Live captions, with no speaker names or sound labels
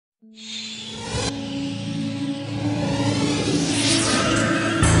I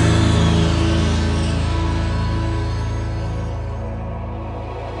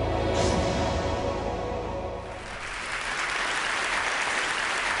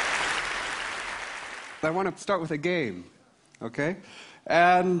want to start with a game, okay?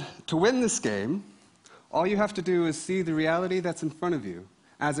 And to win this game, all you have to do is see the reality that's in front of you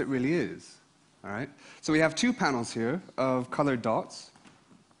as it really is, all right? So we have two panels here of colored dots,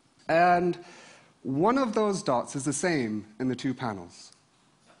 and one of those dots is the same in the two panels,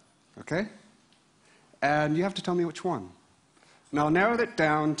 okay? And you have to tell me which one. Now, I'll narrow it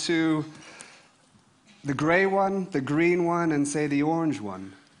down to the gray one, the green one, and say the orange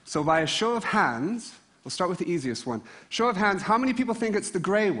one. So by a show of hands, we'll start with the easiest one. Show of hands, how many people think it's the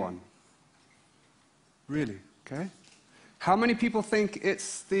gray one? Really? Okay. How many people think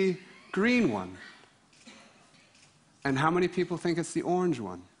it's the green one? And how many people think it's the orange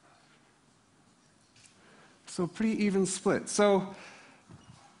one? So pretty even split. So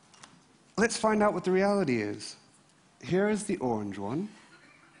let's find out what the reality is. Here is the orange one.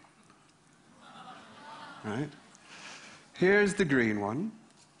 Right? Here's the green one.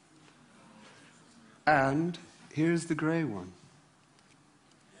 And here's the gray one.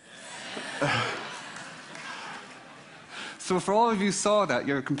 So for all of you who saw that,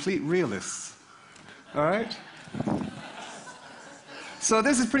 you're complete realists. All right? So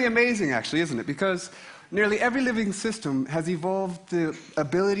this is pretty amazing, actually, isn't it? Because nearly every living system has evolved the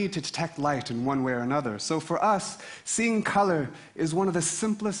ability to detect light in one way or another. So for us, seeing color is one of the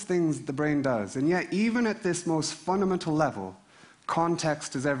simplest things the brain does. And yet, even at this most fundamental level,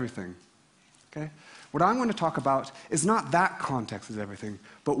 context is everything. Okay? What I'm going to talk about is not that context is everything,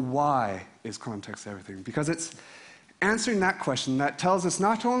 but why is context everything? Because it's answering that question that tells us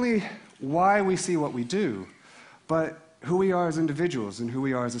not only why we see what we do, but who we are as individuals and who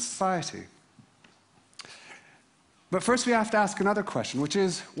we are as a society. But first we have to ask another question, which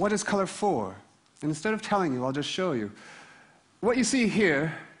is, what is color for? And instead of telling you, I'll just show you. What you see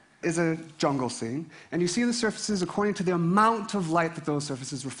here is a jungle scene, and you see the surfaces according to the amount of light that those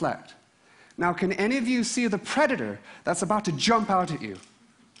surfaces reflect. Now, can any of you see the predator that's about to jump out at you?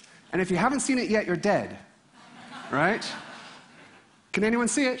 And if you haven't seen it yet, you're dead, right? Can anyone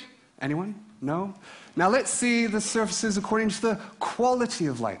see it? Anyone? No? Now let's see the surfaces according to the quality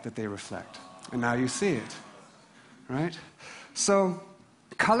of light that they reflect. And now you see it, right? So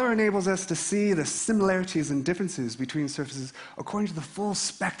color enables us to see the similarities and differences between surfaces according to the full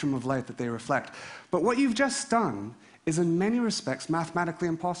spectrum of light that they reflect. But what you've just done is in many respects mathematically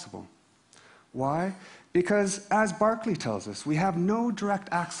impossible. Why? Because, as Berkeley tells us, we have no direct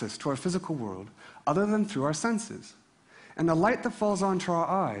access to our physical world other than through our senses. And the light that falls onto our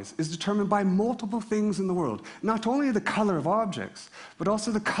eyes is determined by multiple things in the world, not only the color of objects, but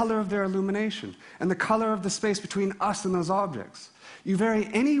also the color of their illumination and the color of the space between us and those objects. You vary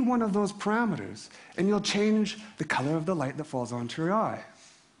any one of those parameters, and you'll change the color of the light that falls onto your eye.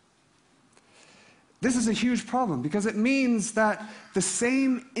 This is a huge problem because it means that the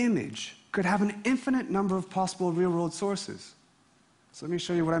same image could have an infinite number of possible real-world sources. So let me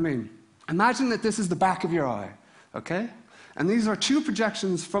show you what I mean. Imagine that this is the back of your eye, okay? And these are two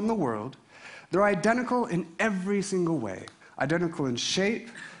projections from the world. They're identical in every single way. Identical in shape,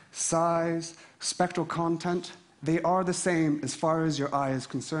 size, spectral content. They are the same as far as your eye is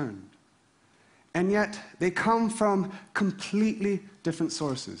concerned. And yet, they come from completely different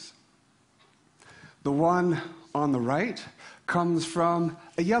sources. The one on the right comes from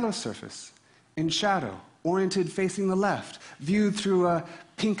a yellow surface in shadow, oriented facing the left, viewed through a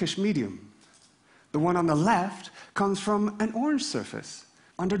pinkish medium. The one on the left comes from an orange surface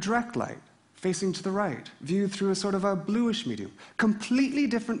under direct light, facing to the right, viewed through a sort of a bluish medium. Completely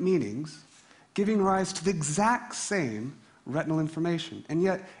different meanings, giving rise to the exact same retinal information. And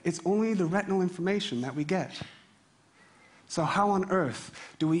yet, it's only the retinal information that we get. So how on earth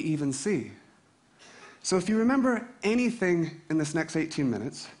do we even see? So if you remember anything in this next 18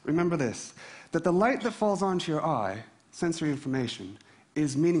 minutes, remember this, that the light that falls onto your eye, sensory information,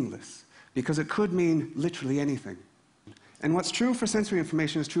 is meaningless, because it could mean literally anything. And what's true for sensory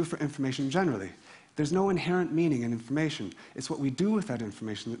information is true for information generally. There's no inherent meaning in information. It's what we do with that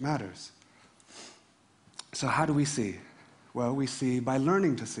information that matters. So how do we see? Well, we see by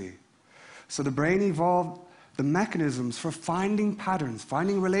learning to see. So the brain evolved the mechanisms for finding patterns,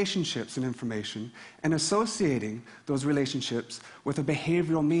 finding relationships in information, and associating those relationships with a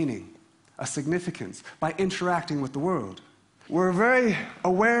behavioral meaning, a significance, by interacting with the world. We're very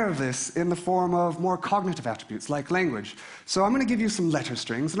aware of this in the form of more cognitive attributes, like language. So I'm going to give you some letter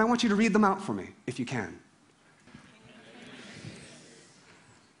strings, and I want you to read them out for me, if you can.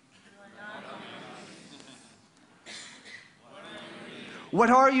 what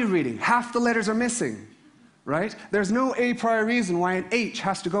are you reading? Half the letters are missing, right? There's no a priori reason why an H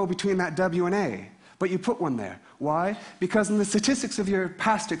has to go between that W and A, but you put one there. Why? Because in the statistics of your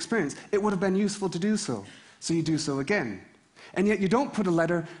past experience, it would have been useful to do so. So you do so again. And yet you don't put a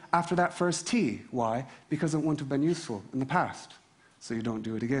letter after that first T. Why? Because it wouldn't have been useful in the past. So you don't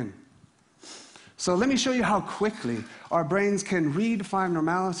do it again. So let me show you how quickly our brains can redefine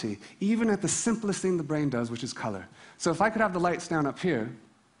normality, even at the simplest thing the brain does, which is color. So if I could have the lights down up here,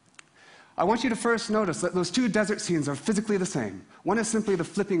 I want you to first notice that those two desert scenes are physically the same. One is simply the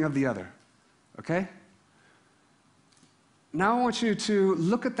flipping of the other. Okay? Now I want you to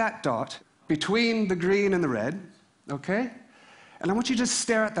look at that dot between the green and the red. Okay? And I want you to just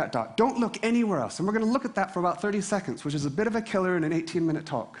stare at that dot. Don't look anywhere else. And we're going to look at that for about 30 seconds, which is a bit of a killer in an 18-minute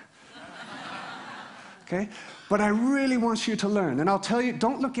talk. Okay? But I really want you to learn. And I'll tell you,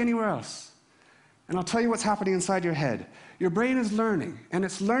 don't look anywhere else. And I'll tell you what's happening inside your head. Your brain is learning, and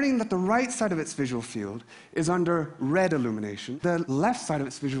it's learning that the right side of its visual field is under red illumination. The left side of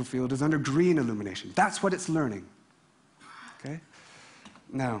its visual field is under green illumination. That's what it's learning. Okay?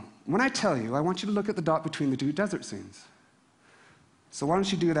 Now, when I tell you, I want you to look at the dot between the two desert scenes. So why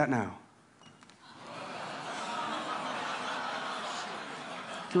don't you do that now?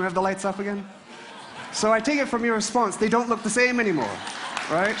 Can we have the lights up again? So I take it from your response, they don't look the same anymore,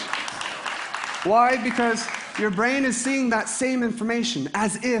 right? Why? Because your brain is seeing that same information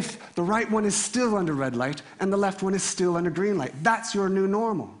as if the right one is still under red light and the left one is still under green light. That's your new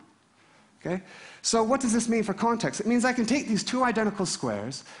normal, okay? So what does this mean for context? It means I can take these two identical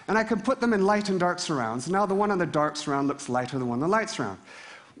squares and I can put them in light and dark surrounds. Now the one on the dark surround looks lighter than the one on the light surround.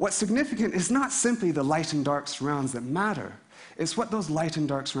 What's significant is not simply the light and dark surrounds that matter. It's what those light and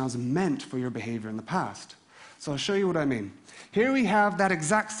dark surrounds meant for your behavior in the past. So I'll show you what I mean. Here we have that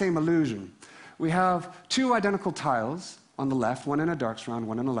exact same illusion. We have two identical tiles on the left, one in a dark surround,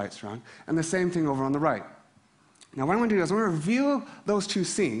 one in a light surround, and the same thing over on the right. Now what I'm going to do is I'm going to reveal those two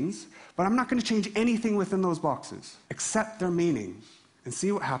scenes, but I'm not going to change anything within those boxes, except their meaning, and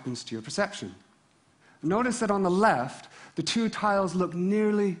see what happens to your perception. Notice that on the left, the two tiles look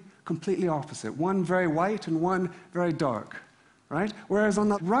nearly completely opposite, one very white and one very dark. Right? Whereas on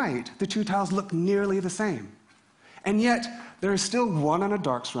the right, the two tiles look nearly the same. And yet, there is still one on a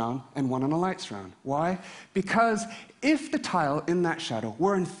dark surround and one on a light surround. Why? Because if the tile in that shadow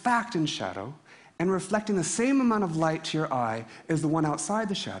were in fact in shadow and reflecting the same amount of light to your eye as the one outside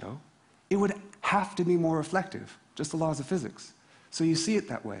the shadow, it would have to be more reflective, just the laws of physics. So you see it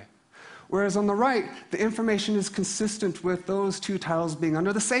that way. Whereas on the right, the information is consistent with those two tiles being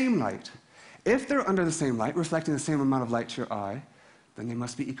under the same light. If they're under the same light, reflecting the same amount of light to your eye, then they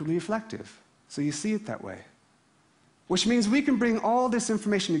must be equally reflective. So you see it that way. Which means we can bring all this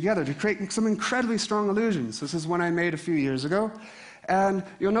information together to create some incredibly strong illusions. This is one I made a few years ago. And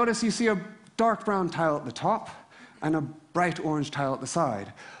you'll notice you see a dark brown tile at the top and a bright orange tile at the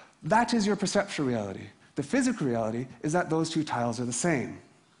side. That is your perceptual reality. The physical reality is that those two tiles are the same.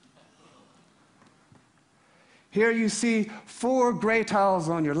 Here you see 4 gray tiles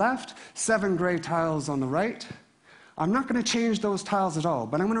on your left, 7 gray tiles on the right. I'm not going to change those tiles at all,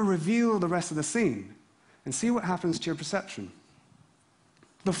 but I'm going to reveal the rest of the scene and see what happens to your perception.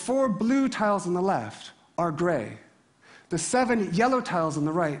 The 4 blue tiles on the left are gray. The 7 yellow tiles on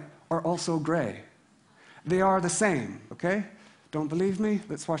the right are also gray. They are the same, okay? Don't believe me?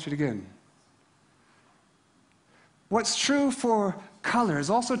 Let's watch it again. What's true for color is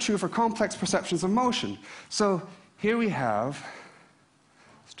also true for complex perceptions of motion. So here we have,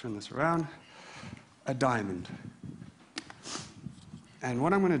 let's turn this around, a diamond. And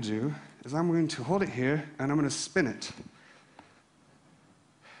what I'm going to do is I'm going to hold it here and I'm going to spin it.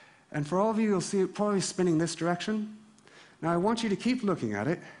 And for all of you, you'll see it probably spinning this direction. Now I want you to keep looking at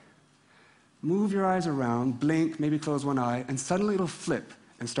it, move your eyes around, blink, maybe close one eye, and suddenly it'll flip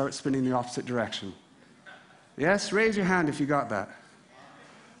and start spinning the opposite direction. Yes? Raise your hand if you got that.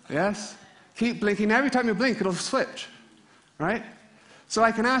 Yes? Keep blinking. Every time you blink, it'll switch. Right? So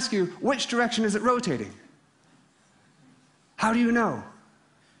I can ask you, which direction is it rotating? How do you know?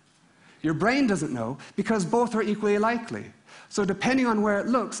 Your brain doesn't know because both are equally likely. So depending on where it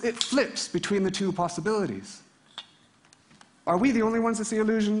looks, it flips between the two possibilities. Are we the only ones that see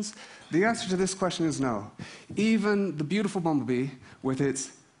illusions? The answer to this question is no. Even the beautiful bumblebee, with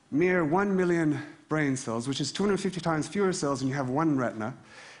its mere 1 million brain cells, which is 250 times fewer cells than you have one retina,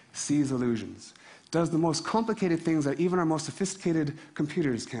 sees illusions. Does the most complicated things that even our most sophisticated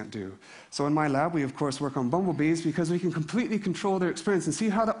computers can't do. So in my lab, we of course work on bumblebees because we can completely control their experience and see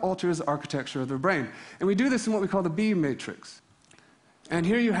how that alters the architecture of their brain. And we do this in what we call the bee matrix. And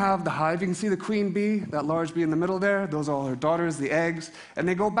here you have the hive. You can see the queen bee, that large bee in the middle there. Those are all her daughters, the eggs. And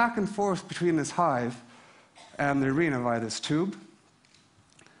they go back and forth between this hive and the arena via this tube.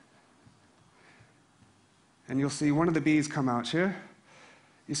 And you'll see one of the bees come out here.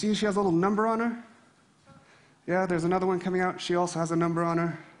 You see she has a little number on her? Yeah, there's another one coming out. She also has a number on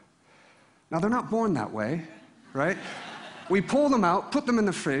her. Now, they're not born that way, right? We pull them out, put them in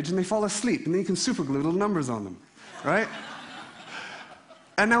the fridge, and they fall asleep. And then you can superglue little numbers on them, right?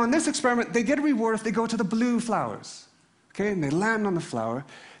 And now in this experiment, they get a reward if they go to the blue flowers. Okay, and they land on the flower.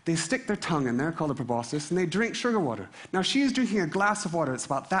 They stick their tongue in there, called a proboscis, and they drink sugar water. Now she's drinking a glass of water that's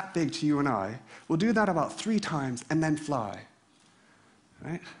about that big to you and I. We'll do that about 3 times and then fly.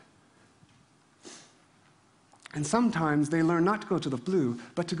 Right? And sometimes they learn not to go to the blue,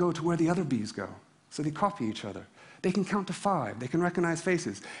 but to go to where the other bees go. So they copy each other. They can count to 5. They can recognize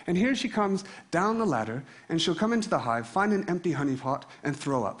faces. And here she comes down the ladder, and she'll come into the hive, find an empty honey pot, and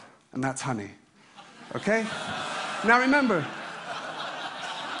throw up. And that's honey. Okay? Now remember,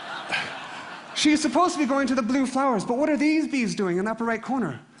 she's supposed to be going to the blue flowers, but what are these bees doing in the upper right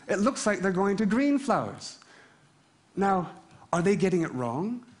corner? It looks like they're going to green flowers. Now, are they getting it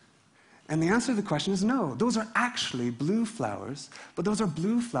wrong? And the answer to the question is no. Those are actually blue flowers, but those are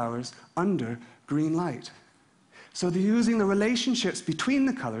blue flowers under green light. So they're using the relationships between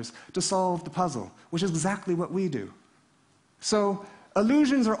the colors to solve the puzzle, which is exactly what we do. So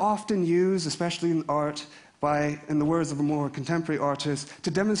illusions are often used, especially in art, in the words of a more contemporary artist,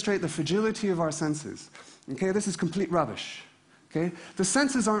 to demonstrate the fragility of our senses. Okay, this is complete rubbish. Okay? The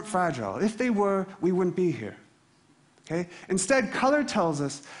senses aren't fragile. If they were, we wouldn't be here. Okay? Instead, color tells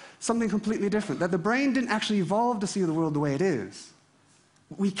us something completely different, that the brain didn't actually evolve to see the world the way it is.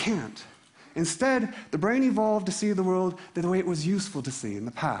 We can't. Instead, the brain evolved to see the world the way it was useful to see in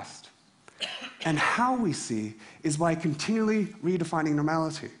the past. And how we see is by continually redefining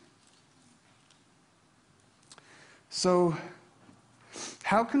normality. So,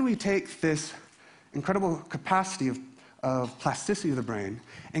 how can we take this incredible capacity of plasticity of the brain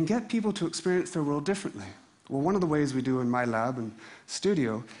and get people to experience their world differently? Well, one of the ways we do in my lab and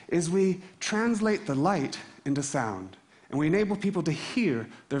studio is we translate the light into sound, and we enable people to hear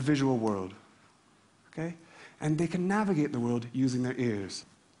their visual world. Okay? And they can navigate the world using their ears.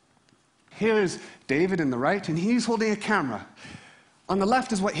 Here's David in the right, and he's holding a camera. On the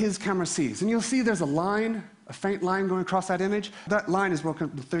left is what his camera sees, and you'll see there's a line, a faint line going across that image. That line is broken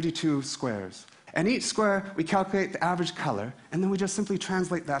into 32 squares. And each square, we calculate the average color, and then we just simply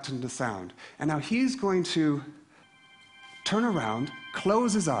translate that into sound. And now he's going to turn around,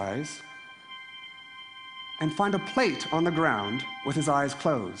 close his eyes, and find a plate on the ground with his eyes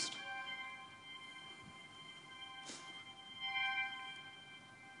closed.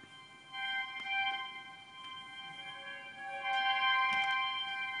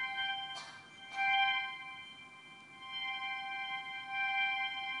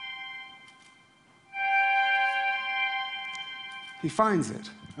 He finds it.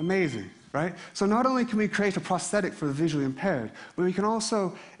 Amazing, right? So not only can we create a prosthetic for the visually impaired, but we can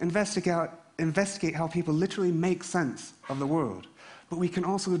also investigate how people literally make sense of the world. But we can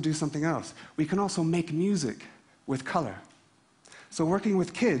also do something else. We can also make music with color. So working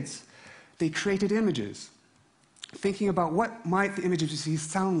with kids, they created images, thinking about what might the images you see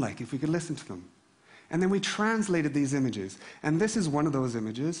sound like if we could listen to them. And then we translated these images. And this is one of those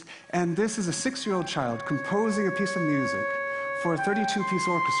images. And this is a 6-year-old child composing a piece of music for a 32-piece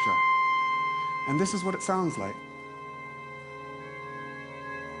orchestra. And this is what it sounds like.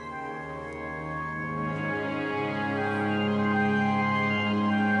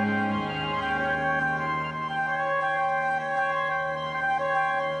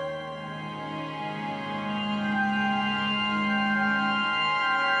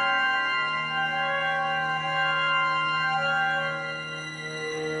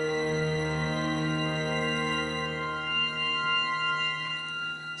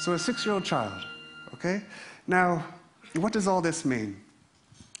 So a 6-year-old child, okay? Now, what does all this mean?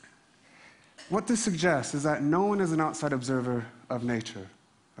 What this suggests is that no one is an outside observer of nature,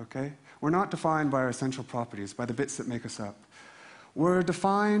 okay? We're not defined by our essential properties, by the bits that make us up. We're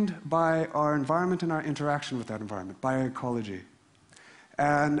defined by our environment and our interaction with that environment, by our ecology.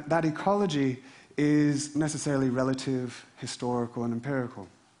 And that ecology is necessarily relative, historical, and empirical,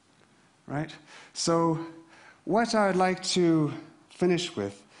 right? So what I'd like to finish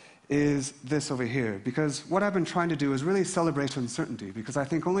with is this over here, because what I've been trying to do is really celebrate uncertainty, because I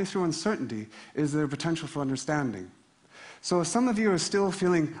think only through uncertainty is there potential for understanding. So if some of you are still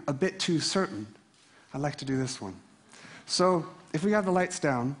feeling a bit too certain, I'd like to do this one. So if we have the lights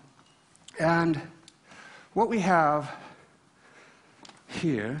down, and what we have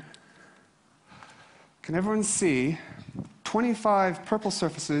here. Can everyone see 25 purple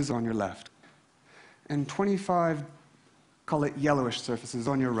surfaces on your left and 25, call it yellowish surfaces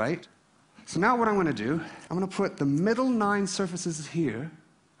on your right? So now what I'm going to do, I'm going to put the middle 9 surfaces here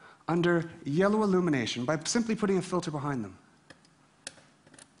under yellow illumination by simply putting a filter behind them.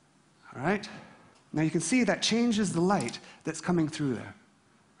 All right? Now you can see that changes the light that's coming through there,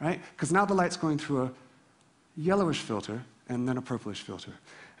 right? Because now the light's going through a yellowish filter and then a purplish filter.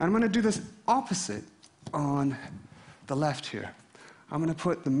 And I'm going to do this opposite on the left here. I'm going to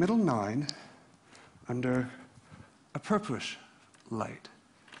put the middle 9 under a purplish light,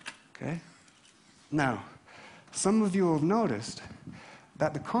 okay? Now, some of you will have noticed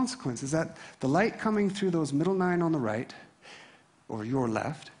that the consequence is that the light coming through those middle 9 on the right, or your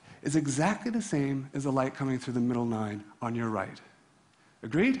left, is exactly the same as the light coming through the middle 9 on your right.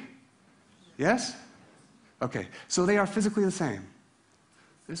 Agreed? Yes? Okay, so they are physically the same.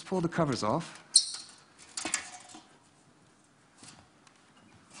 Let's pull the covers off.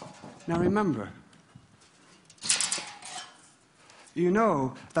 Now remember, you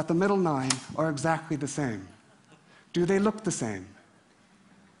know that the middle 9 are exactly the same. Do they look the same?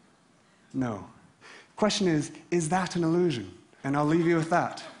 No. Question is that an illusion? And I'll leave you with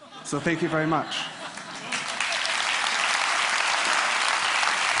that. So thank you very much.